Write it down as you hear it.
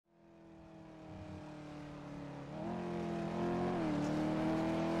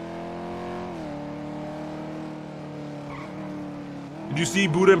you see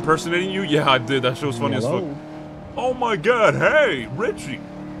Buddha impersonating you? Yeah, I did. That shit was funny as fuck. Oh my god, hey, Richie.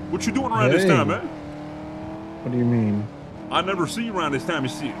 What you doing around this time, man? What do you mean? I never see you around this time, you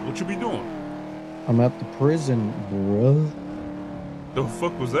see. What you be doing? I'm at the prison, bruh. The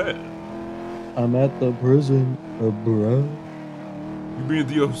fuck was that? I'm at the prison, bruh. You being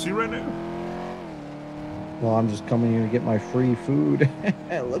DOC right now? Well, I'm just coming here to get my free food.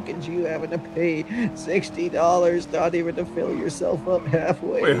 Look at you having to pay $60 not even to fill yourself up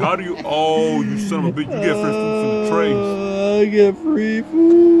halfway. Wait, how do you... Oh, you son of a bitch. You get free food from the trays. I get free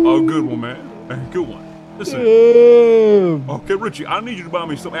food. Oh, good one, man. Good one. Listen. Okay, Richie, I need you to buy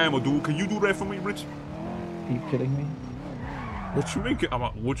me some ammo, dude. Can you do that for me, Richie? Are you kidding me? What you mean?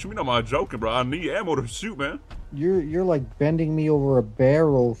 What you mean? I'm not joking, bro. I need ammo to shoot, man. You're like bending me over a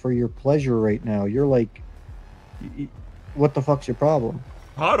barrel for your pleasure right now. You're like... What the fuck's your problem?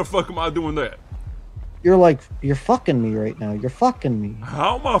 How the fuck am I doing that? You're fucking me right now. You're fucking me.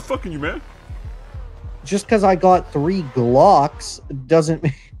 How am I fucking you, man? Just because I got 3 Glocks doesn't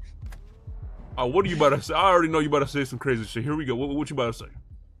mean... Oh, what are you about to say? I already know you about to say some crazy shit. Here we go. What you about to say?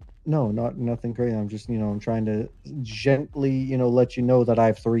 No, nothing crazy. I'm just, I'm trying to gently, let you know that I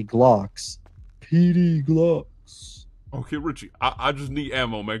have 3 Glocks. PD Glocks. Okay, Richie, I just need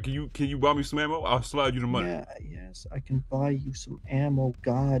ammo, man. Can you buy me some ammo? I'll slide you the money. Yeah, yes, I can buy you some ammo.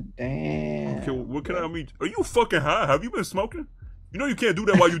 God damn. Okay, well, what can I mean? Are you fucking high? Have you been smoking? You know you can't do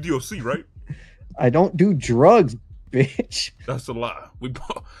that while you DOC, right? I don't do drugs, bitch. That's a lie.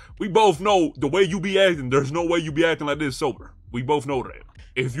 We both know the way you be acting. There's no way you be acting like this sober. We both know that.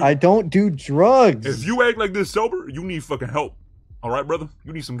 I don't do drugs. If you act like this sober, you need fucking help. All right, brother?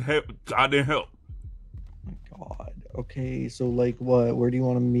 You need some help. Goddamn help. Oh my God. Okay, so like what? Where do you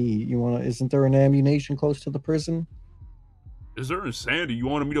want to meet? Isn't there an ammunition close to the prison? Is there in Sandy? You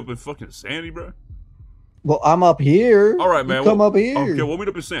want to meet up in fucking Sandy, bro? Well, I'm up here. All right, man. Come up here. Okay, we'll meet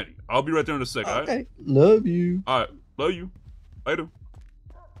up in Sandy. I'll be right there in a second. Okay. All right? Love you. All right. Love you. Later.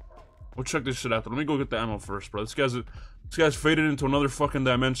 We'll check this shit out. Let me go get the ammo first, bro. This guy's faded into another fucking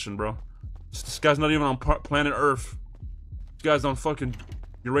dimension, bro. This guy's not even on planet Earth. This guy's on fucking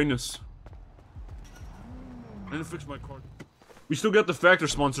Uranus. I need to fix my card. We still got the Factor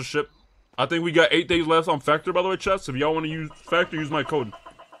sponsorship. I think we got 8 days left on Factor, by the way, chat. So if y'all want to use Factor, use my code.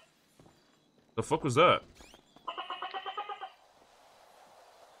 The fuck was that?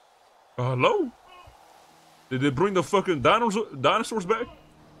 Hello? Did they bring the fucking dinosaurs back?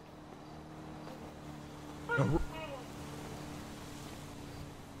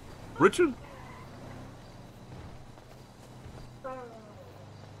 Richard?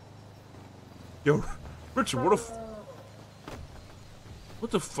 Yo, Richard,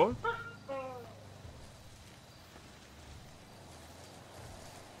 what the fuck?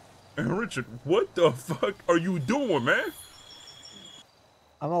 And Richard, what the fuck are you doing, man?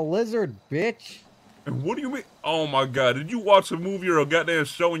 I'm a lizard, bitch. And what do you mean? Oh my god, did you watch a movie or a goddamn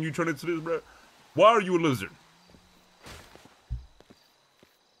show and you turn into this, bro? Why are you a lizard?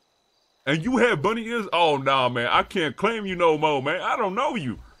 And you have bunny ears? Oh nah, man, I can't claim you no more, man. I don't know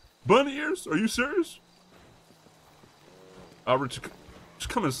you. Bunny ears? Are you serious? Richard, just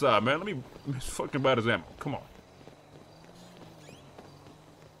come inside, man. Let me fucking buy this ammo. Come on.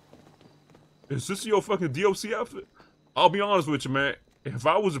 Is this your fucking DOC outfit? I'll be honest with you, man. If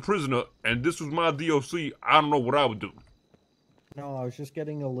I was a prisoner and this was my DOC, I don't know what I would do. No, I was just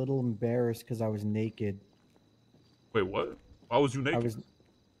getting a little embarrassed because I was naked. Wait, what? Why was you naked?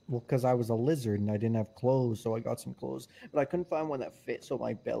 Well, because I was a lizard and I didn't have clothes, so I got some clothes. But I couldn't find one that fit, so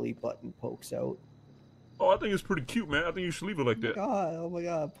my belly button pokes out. Oh, I think it's pretty cute, man. I think you should leave it like that. Oh my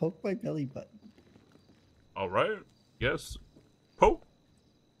god, poke my belly button. All right. Yes. Poke.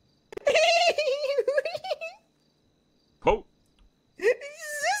 Poke.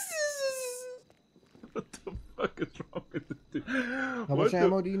 What the fuck is wrong with this dude? How much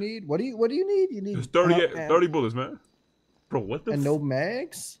ammo do you need? What do you need? You need 30 bullets, man. Bro, what the? And no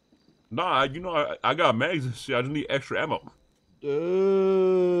mags? Nah, you know I got mags and shit. I just need extra ammo.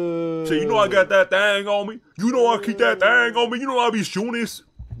 So you know I got that thing on me. You know I keep that thing on me. You know I be shooting this.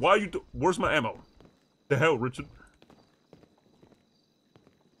 Why you? Where's my ammo? The hell, Richard?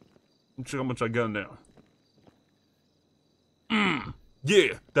 Let me check how much I got now.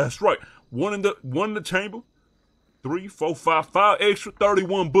 Yeah, that's right. One in the chamber. 3, 4, 5 extra,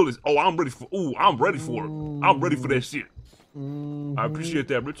 31 bullets. Oh, I'm ready for. Ooh, I'm ready for it. I'm ready for that shit. I appreciate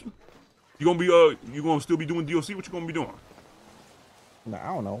that, Richard. You gonna still be doing DOC? What you gonna be doing? No, I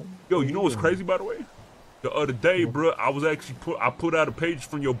don't know. Yo, you know what's crazy, by the way? The other day, bro, I was actually I put out a page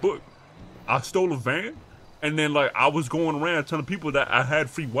from your book. I stole a van, and then like I was going around telling people that I had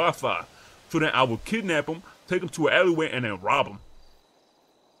free Wi-Fi, so then I would kidnap them, take them to an alleyway, and then rob them.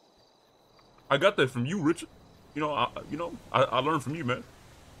 I got that from you, Richard. I learned from you, man.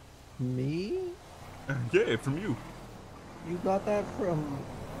 Me? Yeah, from you. You got that from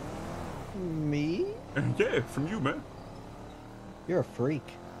me? Yeah, from you, man. You're a freak.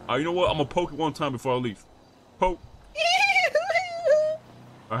 You know what? I'm gonna poke it one time before I leave. Poke.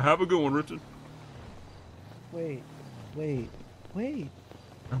 Have a good one, Richard. Wait. And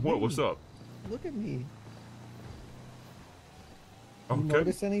what? What's up? Look at me. Okay. You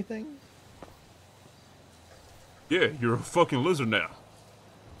notice anything? Yeah, you're a fucking lizard now.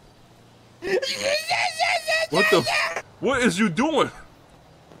 What the? What is you doing?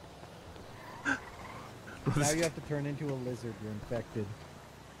 Now you have to turn into a lizard. You're infected.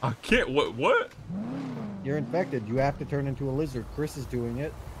 I can't. What? You're infected. You have to turn into a lizard. Chris is doing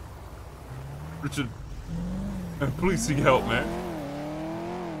it. Richard, please seek help, man.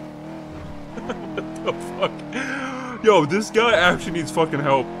 What the fuck? Yo, this guy actually needs fucking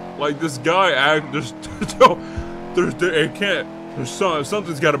help. Like, this guy it can't.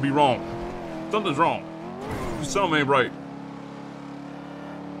 Something's got to be wrong. Something's wrong. Something ain't right.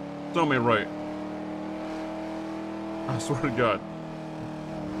 Something ain't right. I swear to God.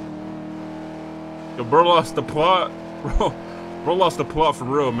 Yo, bro lost the plot. Bro lost the plot for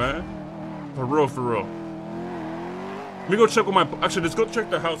real, man. For real, for real. Let me go check with my... Actually, let's go check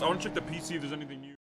the house. I want to check the PC if there's anything new.